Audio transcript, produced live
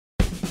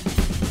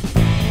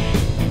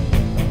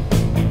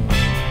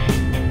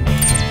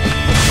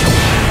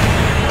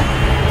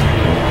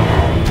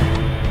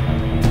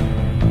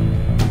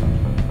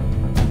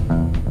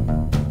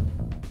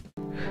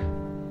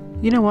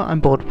You know what? I'm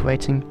bored of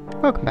waiting.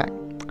 Welcome back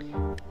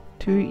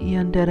to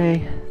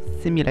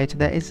Yandere Simulator.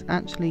 There is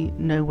actually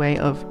no way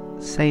of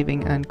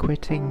saving and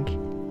quitting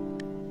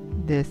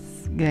this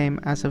game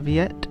as of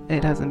yet.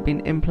 It hasn't been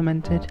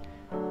implemented,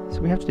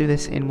 so we have to do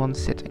this in one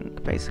sitting,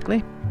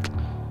 basically.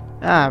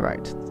 Ah,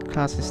 right.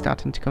 Class is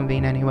starting to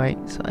convene anyway,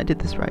 so I did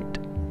this right.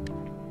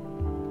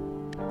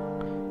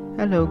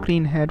 Hello,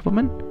 green-haired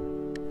woman.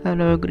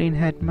 Hello,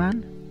 green-haired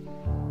man.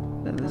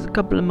 There's a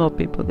couple of more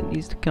people that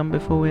needs to come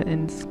before we're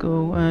in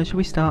school. Should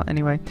we start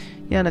anyway?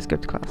 Yeah, let's go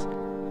to class.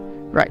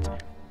 Right.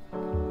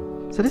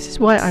 So this is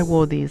why I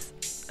wore these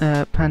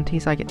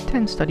panties. I get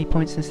 10 study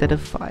points instead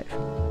of 5,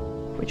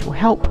 which will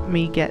help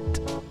me get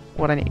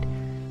what I need.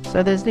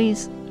 So there's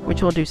these,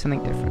 which will do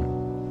something different.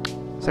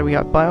 So we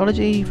got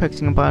biology.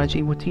 Focusing on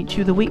biology will teach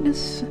you the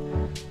weaknesses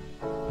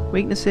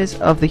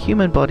of the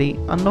human body,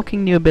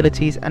 unlocking new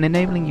abilities and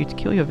enabling you to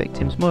kill your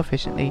victims more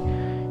efficiently,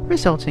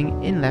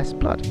 resulting in less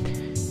blood.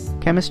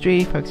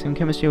 Chemistry, focusing on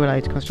chemistry will allow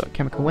you to construct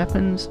chemical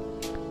weapons.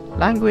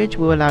 Language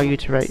will allow you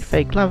to write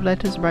fake love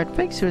letters, write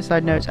fake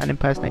suicide notes, and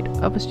impersonate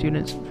other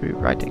students through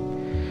writing.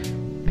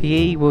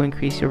 PE will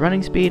increase your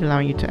running speed,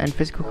 allowing you to end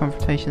physical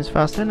confrontations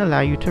faster and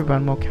allow you to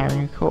run while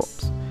carrying a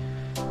corpse.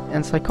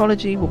 And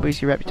psychology will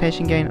boost your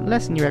reputation gain,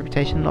 lessen your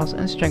reputation loss,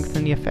 and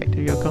strengthen the effect of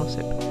your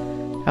gossip.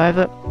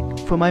 However,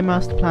 for my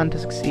master plan to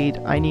succeed,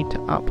 I need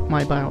to up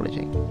my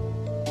biology.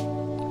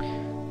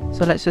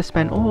 So let's just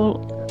spend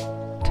all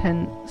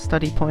 10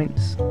 study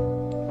points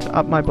to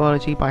up my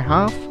biology by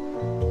half.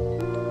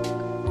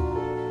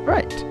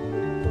 Right,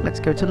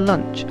 let's go to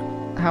lunch.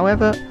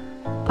 However,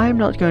 I'm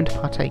not going to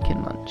partake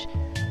in lunch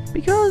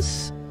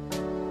because,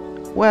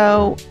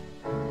 well,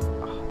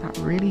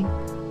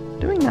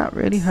 doing that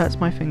really hurts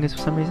my fingers for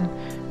some reason.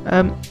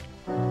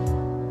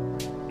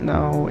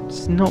 No,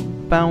 it's not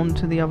bound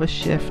to the other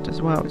shift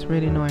as well. It's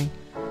really annoying.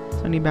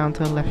 It's only bound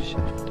to the left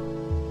shift.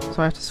 So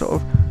I have to sort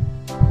of...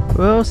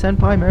 Whoa,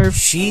 senpai, move!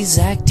 She's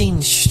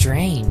acting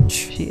strange.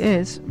 She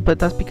is, but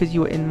that's because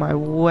you were in my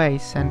way,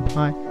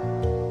 senpai.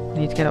 I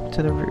need to get up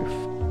to the roof.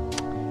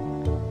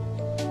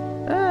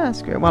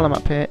 Screw it. While I'm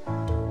up here,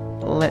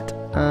 let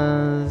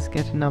us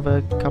get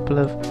another couple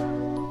of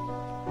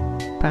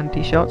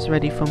panty shots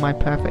ready for my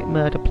perfect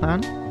murder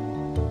plan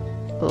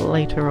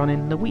later on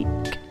in the week.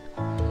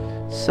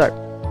 So,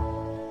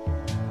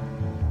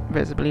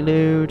 visibly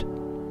lewd.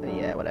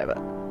 Yeah, whatever.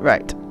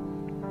 Right.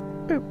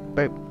 Boop,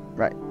 boop.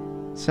 Right.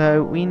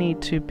 So, we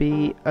need to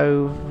be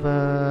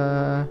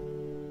over...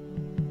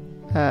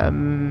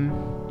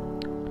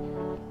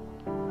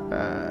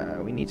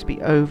 we need to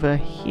be over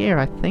here,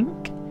 I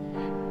think,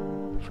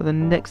 for the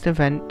next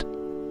event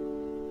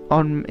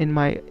in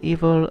my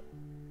evil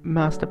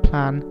master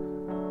plan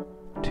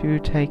to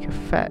take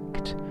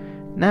effect.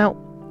 Now,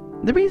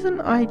 the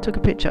reason I took a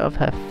picture of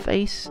her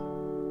face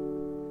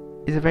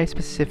is a very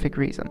specific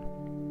reason.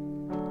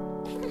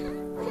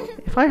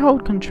 If I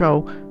hold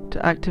control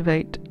to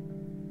activate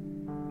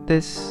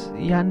this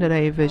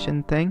Yandere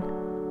vision thing,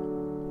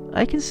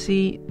 I can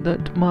see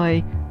that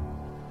my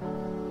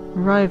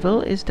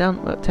rival is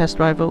test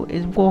rival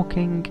is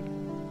walking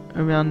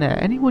around there.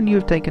 Anyone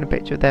you've taken a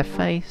picture of their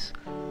face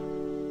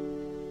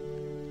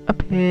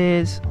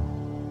appears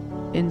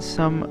in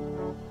some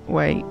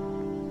way,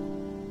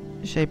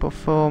 shape or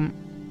form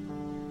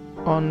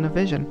on the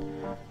vision.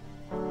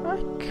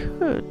 I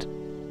could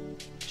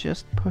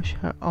just push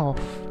her off.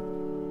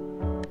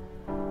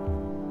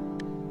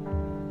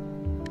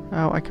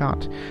 Oh, I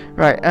can't.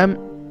 Right,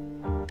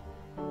 oh,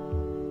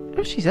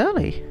 she's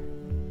early.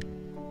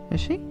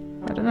 Is she?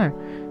 I don't know.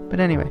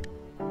 But anyway.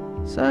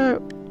 So,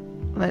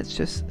 let's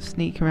just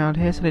sneak around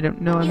here so they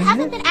don't know I'm in here. You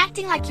haven't been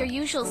acting like your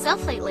usual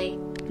self lately.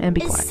 And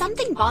be quiet. Is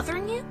something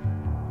bothering you?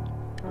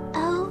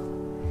 Oh,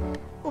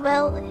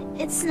 well,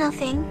 it's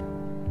nothing.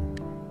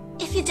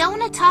 If you don't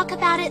want to talk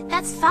about it,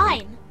 that's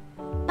fine.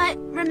 But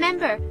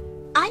remember,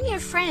 I'm your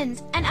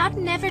friend, and I'd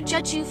never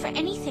judge you for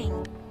anything.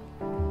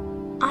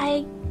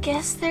 I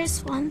guess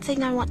there's one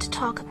thing I want to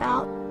talk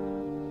about.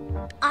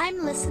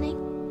 I'm listening.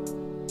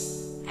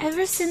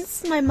 Ever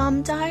since my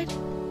mom died,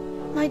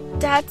 my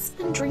dad's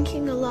been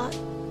drinking a lot.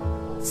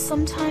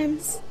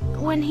 Sometimes,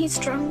 when he's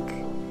drunk,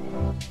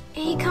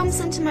 he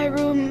comes into my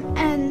room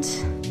and...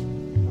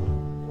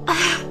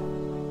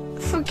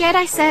 forget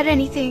I said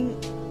anything.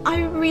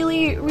 I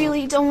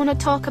really don't want to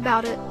talk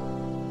about it.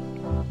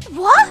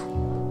 What?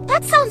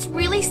 That sounds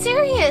really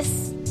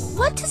serious.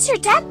 What does your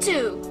dad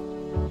do?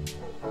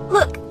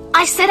 Look,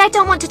 I said I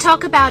don't want to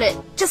talk about it.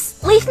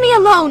 Just leave me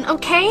alone,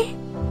 okay?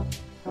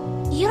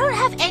 You don't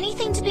have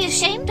anything to be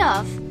ashamed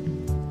of.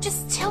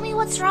 Just tell me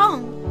what's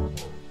wrong.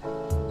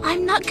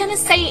 I'm not gonna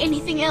say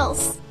anything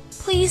else.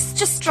 Please,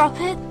 just drop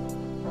it.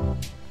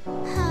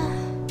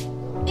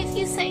 If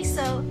you say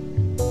so.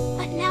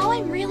 But now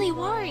I'm really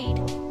worried.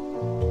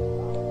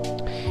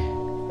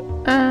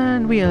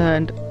 And we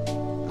learned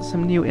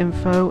some new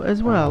info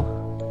as well.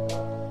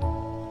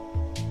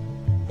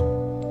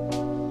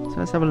 So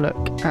let's have a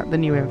look at the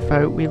new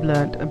info. We've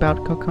learned about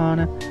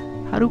Kokona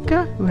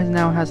Haruka, who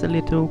now has a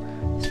little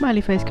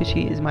smiley face because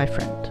she is my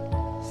friend.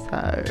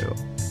 So,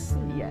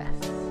 yes.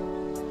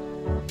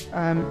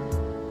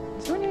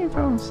 Is there any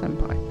info on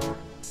Senpai?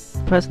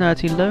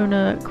 Personality: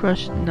 loner,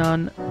 crush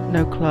none,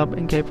 no club,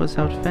 incapable of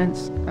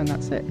self-defense, and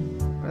that's it.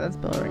 Well, that's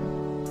boring.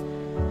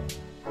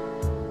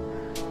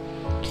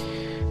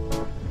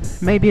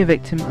 Maybe a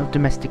victim of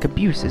domestic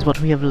abuse is what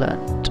we have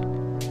learned.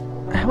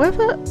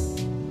 However,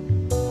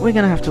 we're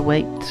gonna have to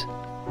wait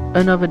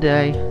another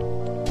day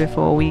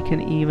before we can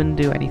even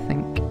do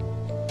anything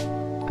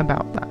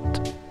about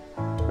that.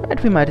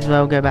 Right, we might as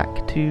well go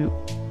back to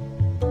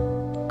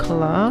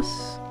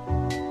class.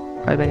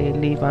 I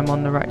believe I'm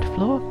on the right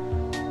floor.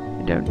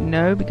 I don't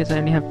know because I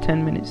only have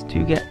 10 minutes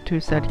to get to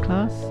said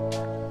class.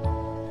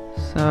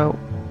 So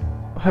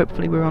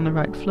hopefully we're on the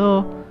right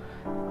floor.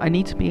 I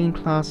need to be in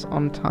class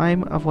on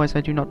time, otherwise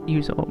I do not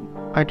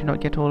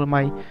get all of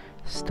my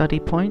study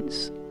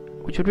points,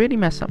 which would really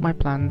mess up my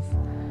plans.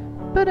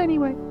 But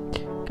anyway,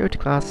 go to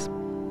class.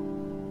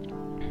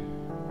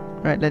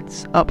 Right,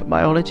 let's up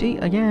biology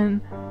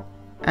again,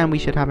 and we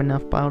should have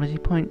enough biology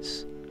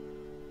points.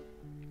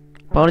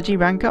 Biology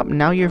rank up.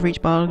 Now you have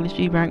reached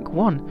biology rank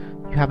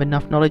 1. You have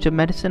enough knowledge of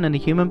medicine and the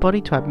human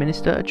body to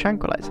administer a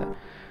tranquilizer.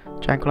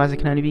 Tranquilizer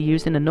can only be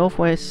used in the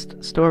northwest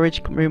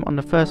storage room on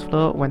the first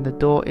floor when the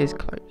door is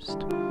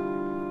closed.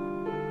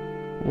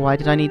 Why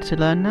did I need to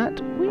learn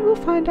that? We will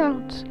find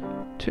out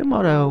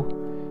tomorrow.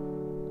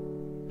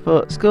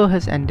 For school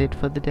has ended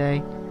for the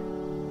day,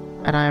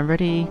 and I am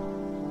ready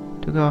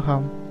to go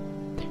home.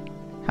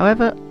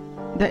 However,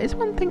 there is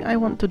one thing I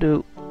want to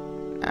do.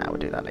 We'll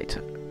do that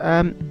later.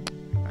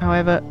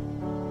 However,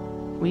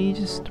 we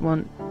just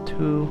want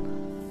to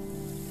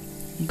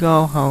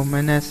go home,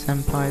 and as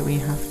Senpai we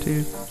have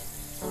to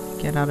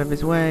get out of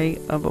his way,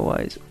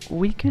 otherwise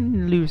we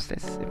can lose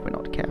this if we're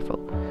not careful.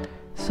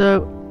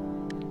 So,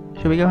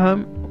 shall we go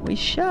home? We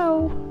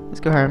shall! Let's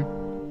go home.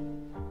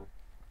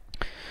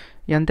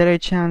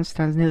 Yandere-chan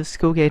stands near the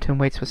school gate and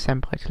waits for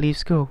Senpai to leave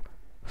school.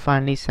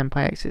 Finally,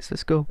 Senpai exits the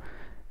school.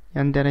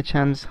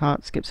 Yandere-chan's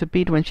heart skips a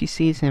beat when she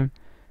sees him.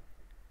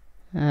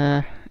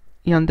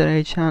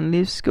 Yandere-chan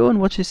leaves school and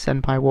watches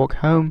Senpai walk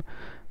home.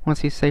 Once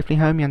he's safely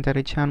home,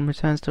 Yandere-chan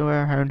returns to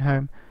her own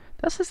home.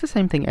 That's just the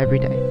same thing every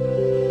day.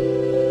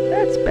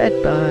 That's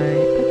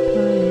bedtime.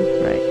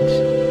 Right.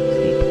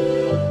 Sleep.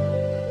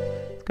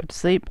 Let's go to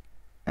sleep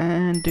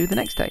and do the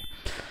next day.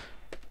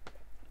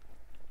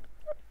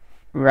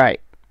 Right.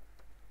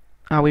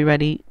 Are we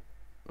ready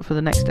for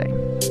the next day?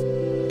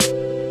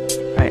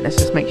 Right, let's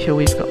just make sure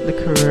we've got the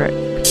correct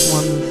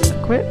ones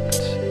equipped.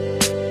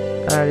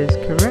 That is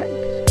correct.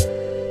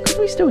 Because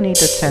we still need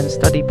the 10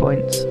 study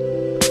points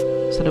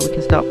so that we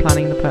can start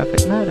planning the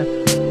perfect murder.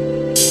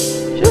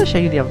 Should I show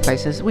you the other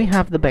places? We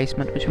have the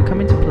basement, which will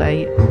come into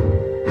play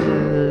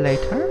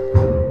later.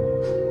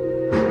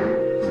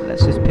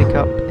 Let's just pick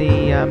up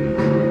the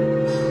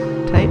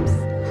tapes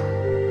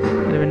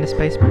that are in this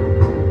basement.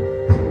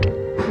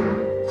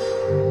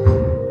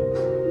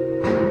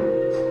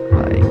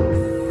 Like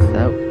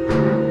so.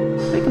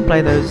 We can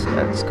play those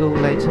at school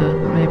later,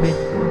 maybe.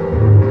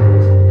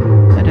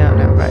 I don't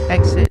know. Right,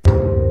 exit.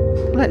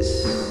 Let's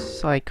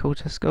cycle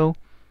to school.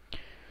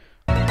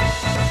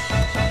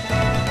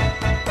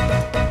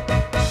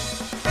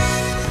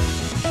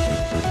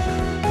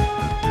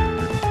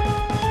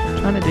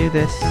 Trying to do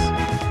this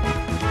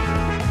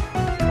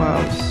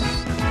whilst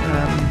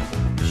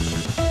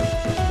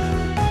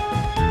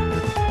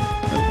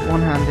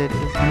one-handed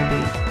is going to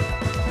be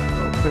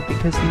awkward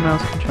because the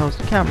mouse controls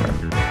the camera.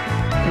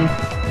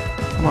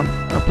 Come on,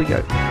 up we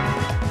go.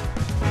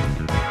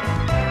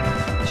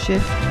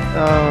 Shift.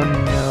 Oh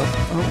no.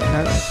 Oh no,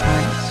 it's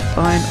fine. It's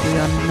fine. We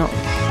are not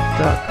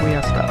stuck. We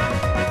are stuck.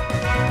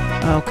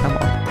 Oh come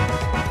on.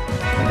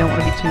 We don't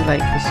want to be too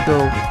late for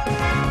school,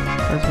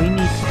 because we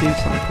need to do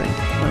something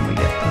when we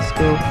get to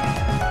school.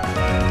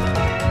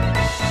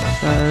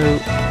 So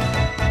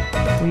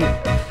we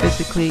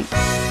physically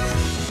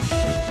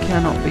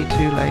cannot be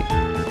too late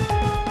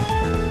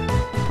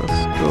for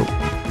school.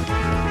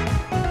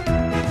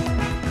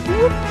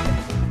 Whoop.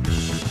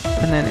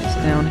 And then it's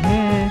down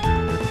here.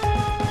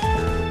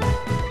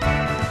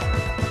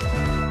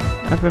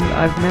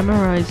 I've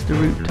memorized the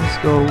route to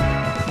school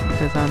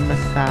because I'm a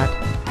sad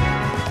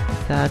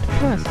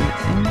person, it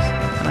seems,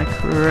 and I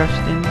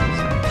crashed into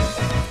something.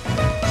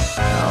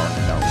 Oh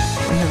no,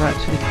 we have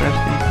actually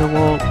crashed into the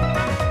wall.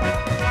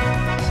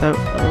 So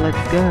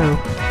let's go.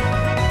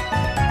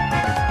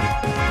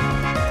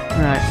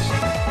 Right,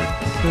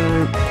 so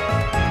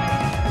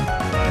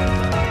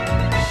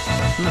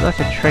it looks like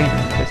a train in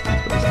the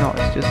distance, but it's not.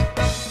 It's just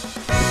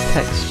the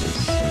textures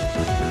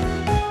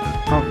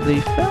of the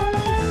fence.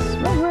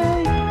 Wrong way.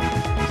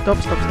 Stop,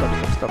 stop, stop,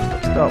 stop, stop,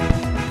 stop, stop.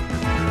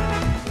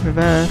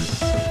 Reverse.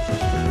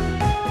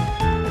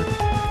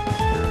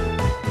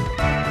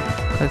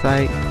 Because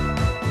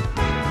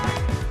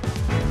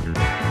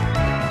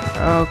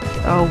oh,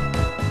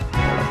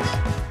 bollocks.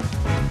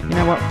 You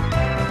know what?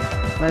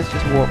 Let's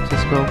just walk to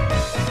school.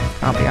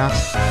 Can't be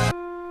asked.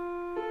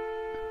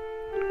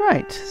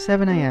 Right,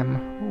 7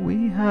 AM.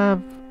 We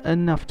have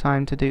enough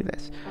time to do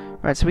this.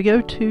 Right, so we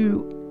go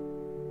to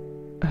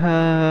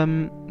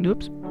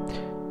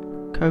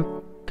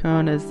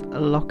Kokona's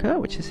locker,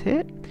 which is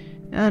here,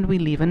 and we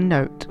leave a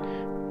note.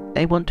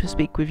 They want to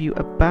speak with you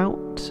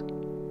about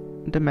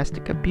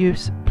domestic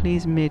abuse.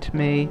 Please meet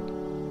me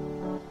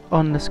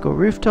on the school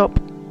rooftop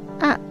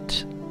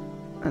at,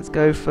 let's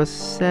go for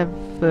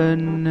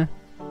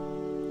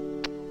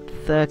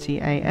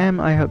 7:30 AM.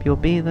 I hope you'll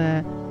be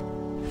there.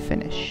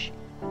 Finish.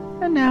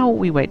 And now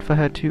we wait for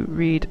her to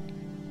read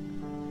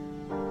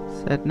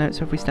said note.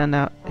 So if we stand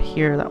out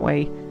here, that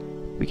way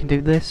we can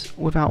do this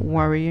without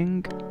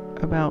worrying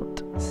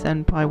about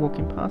Senpai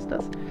walking past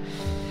us.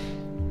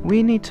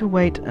 We need to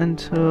wait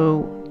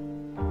until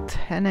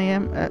 10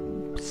 AM,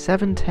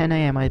 7:10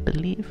 AM I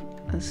believe.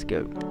 Let's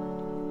go.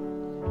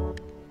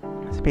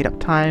 Speed up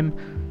time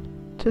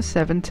to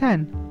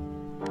 7:10.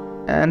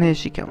 And here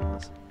she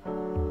comes.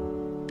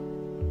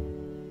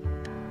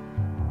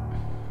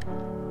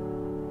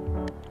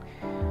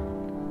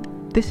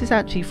 This is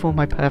actually for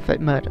my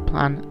perfect murder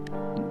plan,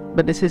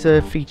 but this is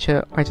a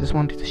feature I just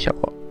wanted to show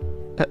off.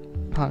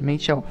 Pardon me,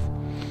 show off.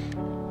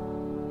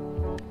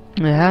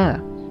 Yeah.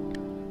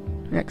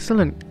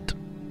 Excellent.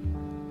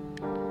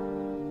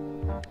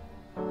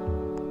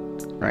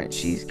 Right,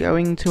 she's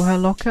going to her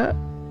locker,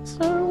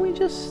 so we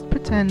just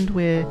pretend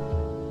we're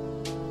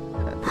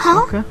at this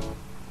locker.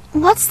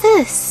 What's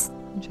this?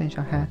 Change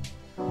our hair.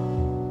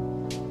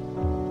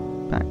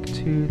 Back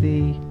to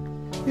the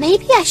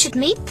Maybe I should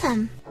meet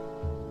them.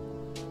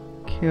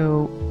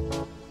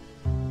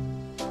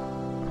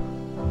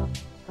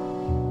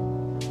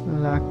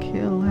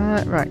 kill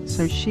her. Right,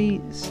 so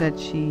she said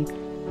she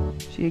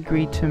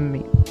agreed to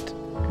meet.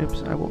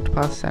 Oops, I walked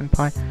past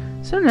Senpai.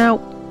 So now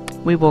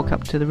we walk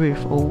up to the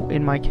roof, or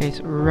in my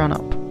case, run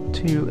up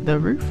to the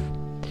roof.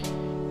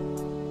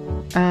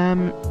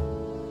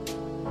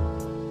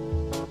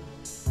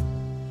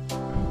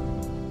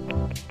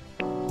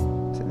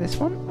 Is it this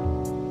one?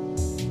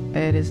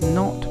 It is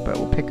not, but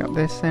we'll pick up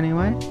this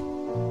anyway.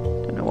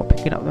 Don't know what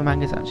picking up the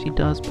mangas actually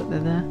does, but they're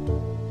there.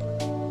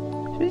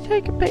 Should we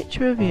take a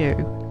picture of you?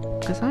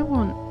 Because I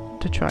want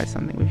to try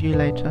something with you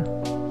later.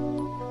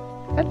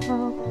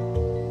 Hello.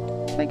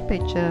 Take a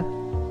picture.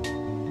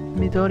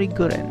 Midori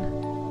Guren.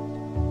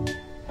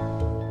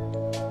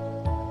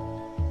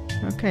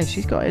 Okay,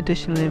 she's got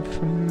additional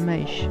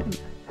information.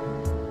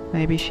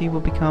 Maybe she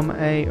will become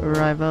a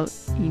rival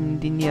in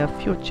the near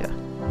future.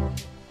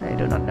 I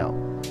do not know.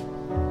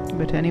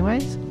 But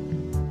anyways,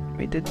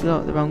 we did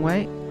go the wrong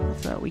way.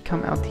 So we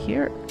come out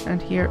here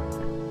and here.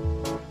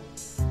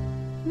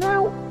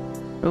 No!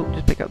 Oh,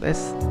 just pick up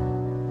this.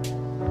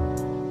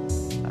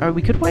 Oh,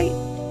 we could wait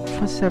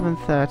for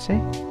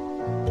 7:30.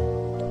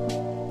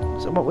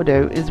 So what we'll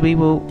do is we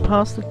will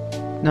pass the...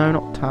 No,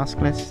 not task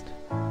list.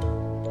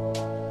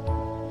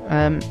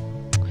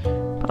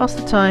 Pass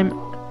the time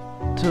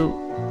to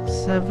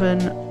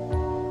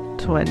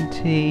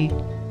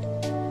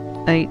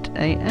 7:28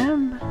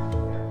 AM.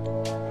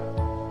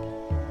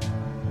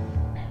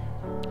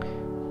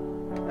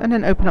 And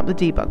then open up the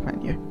debug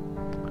menu.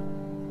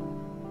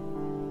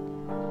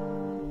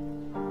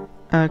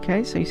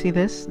 Okay, so you see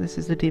this? This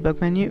is the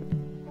debug menu.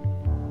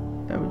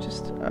 That will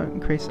just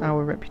increase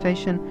our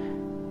reputation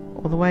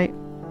all the way.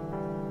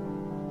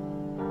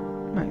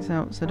 Max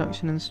out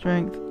seduction and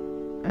strength.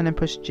 And then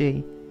push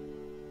G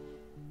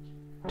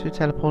to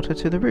teleport her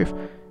to the roof.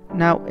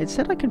 Now, it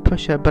said I can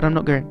push her, but I'm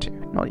not going to.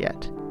 Not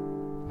yet.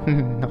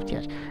 Not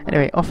yet.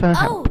 Anyway, offer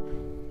help. Oh,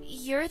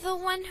 you're the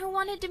one who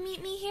wanted to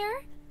meet me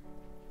here?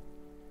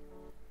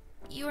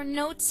 Your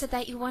note said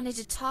that you wanted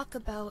to talk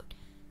about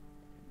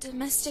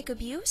domestic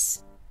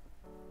abuse?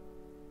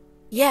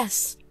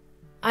 Yes.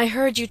 I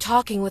heard you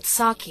talking with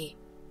Saki.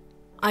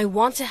 I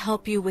want to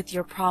help you with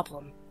your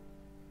problem.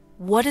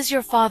 What is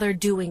your father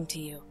doing to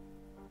you?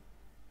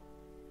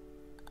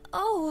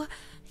 Oh,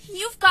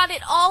 you've got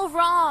it all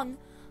wrong.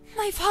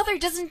 My father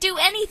doesn't do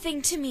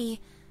anything to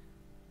me.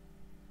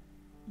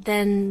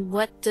 Then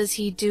what does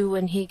he do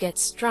when he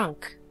gets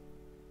drunk?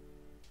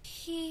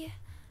 He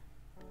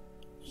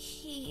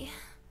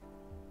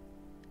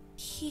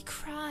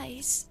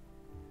cries.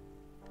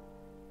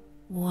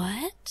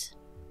 What?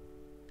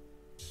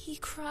 He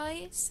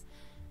cries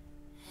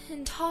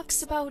and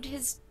talks about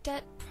his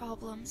debt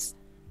problems.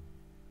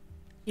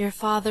 Your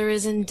father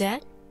is in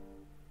debt?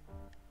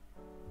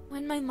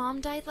 When my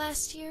mom died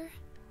last year,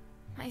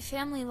 my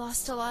family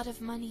lost a lot of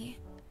money.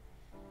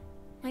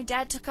 My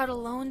dad took out a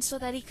loan so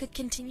that he could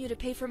continue to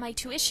pay for my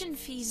tuition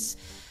fees,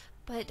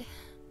 but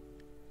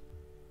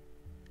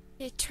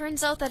it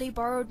turns out that he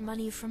borrowed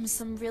money from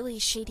some really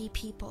shady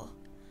people.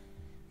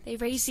 They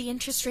raise the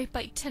interest rate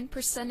by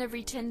 10%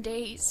 every 10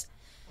 days,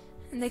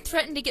 and they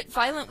threaten to get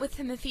violent with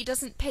him if he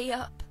doesn't pay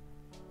up.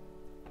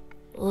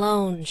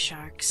 Loan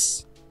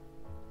sharks.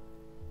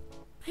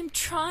 I'm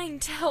trying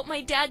to help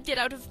my dad get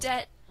out of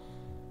debt.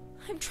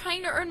 I'm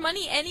trying to earn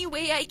money any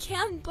way I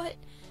can, but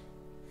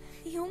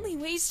the only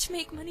ways to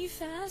make money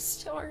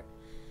fast are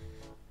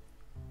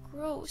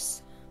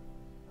gross.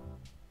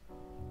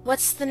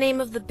 What's the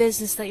name of the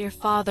business that your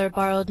father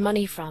borrowed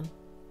money from?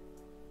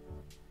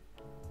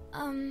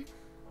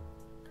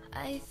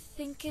 I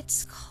think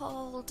it's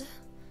called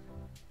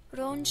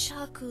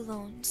Ronshaku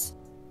loans.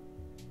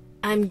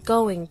 I'm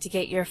going to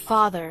get your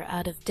father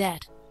out of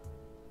debt.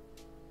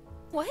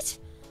 What?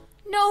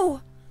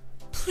 No!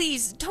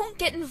 Please, don't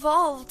get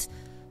involved.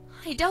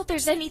 I doubt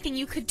there's anything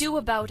you could do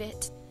about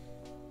it.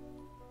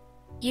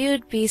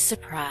 You'd be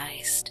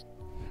surprised.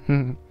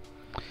 I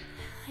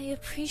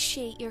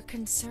appreciate your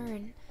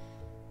concern,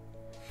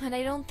 but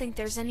I don't think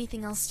there's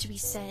anything else to be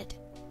said.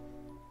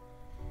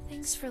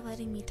 Thanks for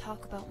letting me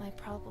talk about my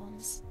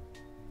problems.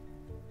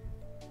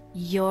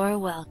 You're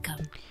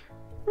welcome.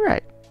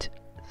 Right.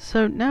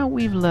 So now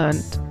we've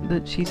learned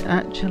that she's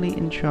actually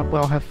in trouble.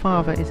 Well, her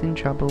father is in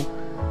trouble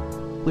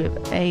with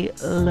a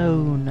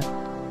loan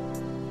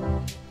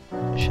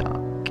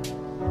shark.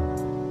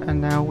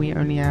 And now we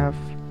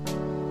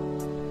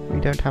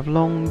don't have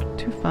long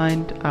to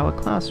find our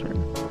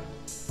classroom.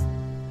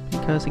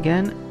 Because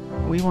again,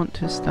 we want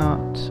to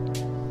start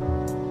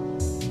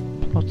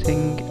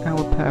plotting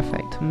our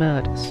perfect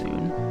murder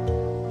soon.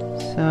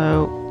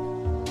 So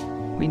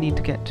we need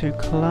to get to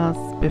class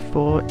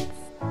before it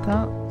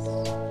starts,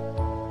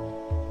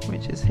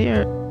 which is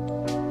here,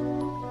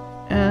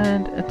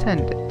 and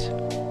attend it.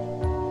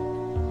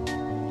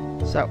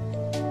 So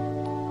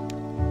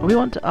we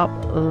want to up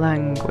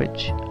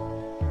language.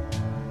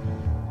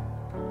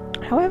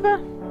 However,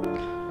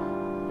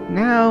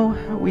 now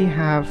we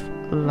have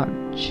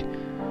lunch,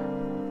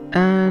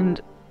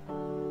 and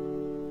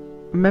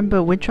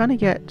remember, we're trying to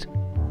get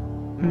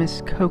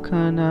Miss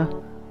Kokona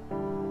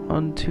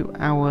into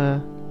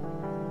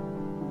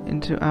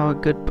our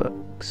good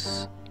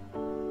books.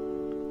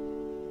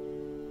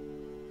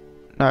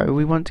 No,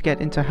 we want to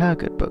get into her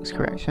good books,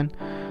 correction.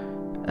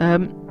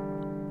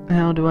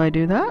 How do I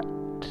do that,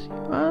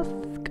 you ask?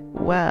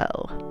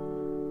 Well,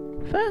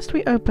 first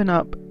we open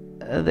up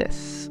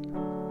this.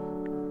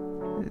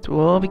 It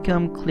will all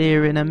become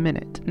clear in a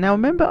minute. Now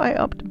remember, I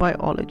upped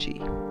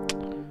biology.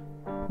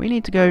 We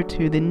need to go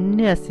to the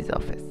nurse's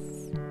office.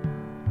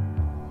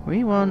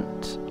 We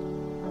want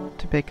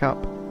to pick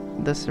up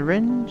the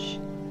syringe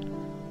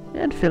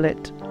and fill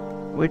it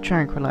with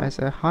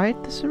tranquilizer.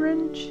 Hide the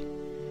syringe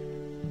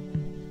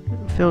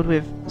filled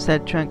with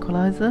said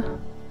tranquilizer.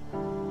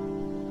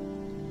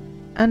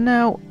 And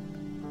now,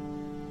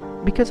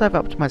 because I've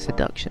upped my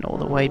seduction all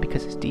the way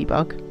because it's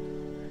debug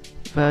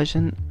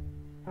version,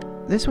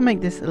 this will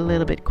make this a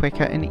little bit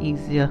quicker and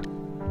easier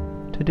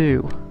to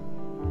do.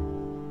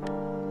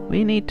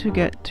 We need to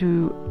get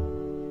to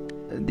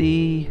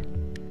the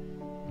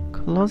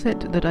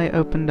closet that I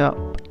opened up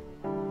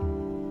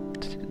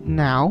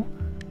now,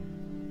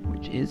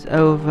 which is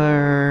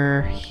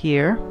over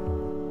here.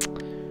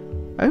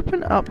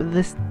 Open up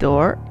this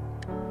door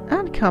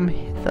and come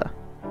hither.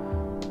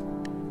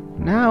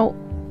 Now,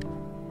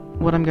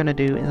 what I'm going to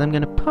do is I'm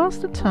going to pass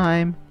the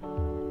time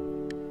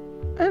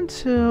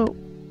until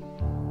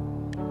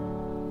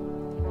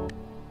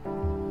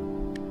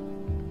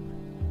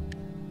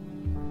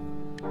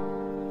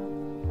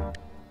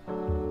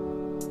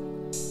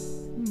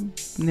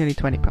nearly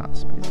 20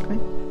 past, basically.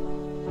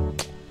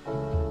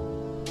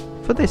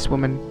 For this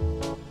woman,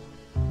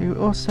 who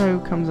also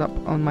comes up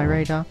on my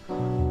radar,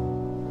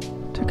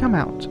 to come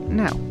out.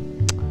 Now,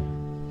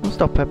 we'll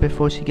stop her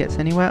before she gets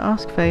anywhere.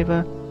 Ask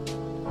favour.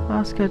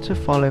 Ask her to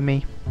follow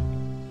me.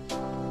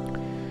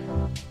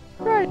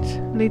 Right,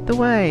 lead the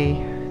way.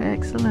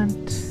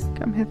 Excellent.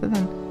 Come hither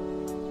then.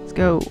 Let's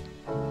go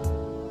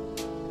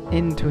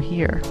into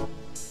here.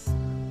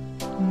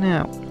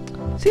 Now,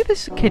 see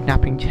this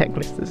kidnapping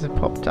checklist that's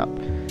popped up?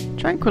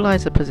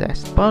 Tranquilizer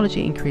possessed.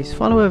 Biology increased.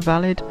 Follower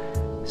valid.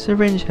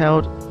 Syringe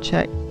held.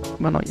 Check.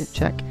 Well, not yet.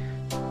 Check.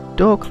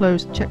 Door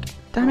closed. Check.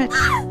 Damn it.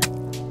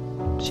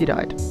 She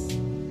died.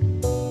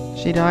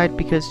 She died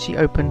because she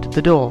opened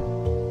the door.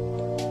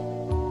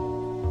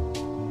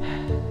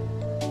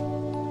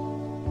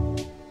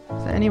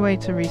 Is there any way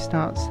to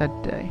restart said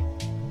day?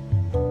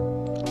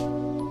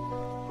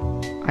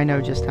 I know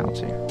just how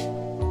to.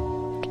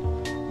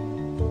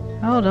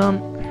 Hold on.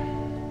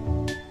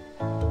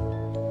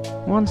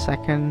 1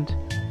 second.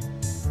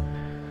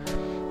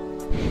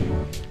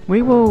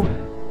 We will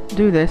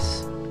do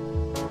this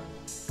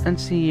and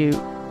see you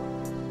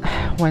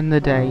when the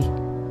day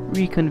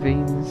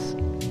reconvenes,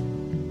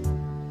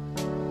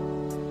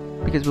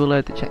 because we'll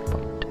load the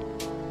checkpoint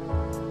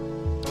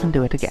and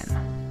do it again.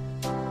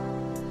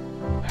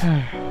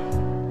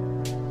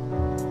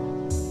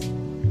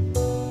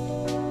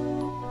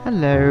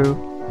 Hello.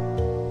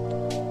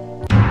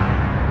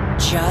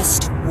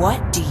 Just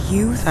what do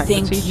you Attack the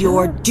think teacher.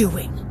 you're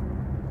doing?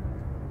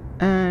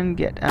 And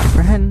get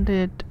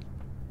apprehended.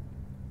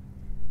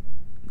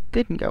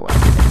 Didn't go well.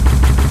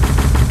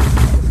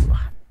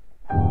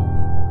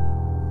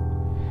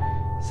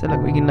 So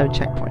look, we can load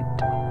checkpoint.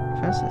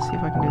 First, let's see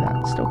if I can do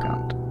that. Still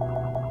can't.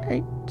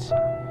 8.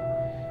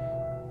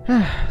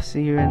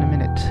 See you in a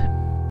minute.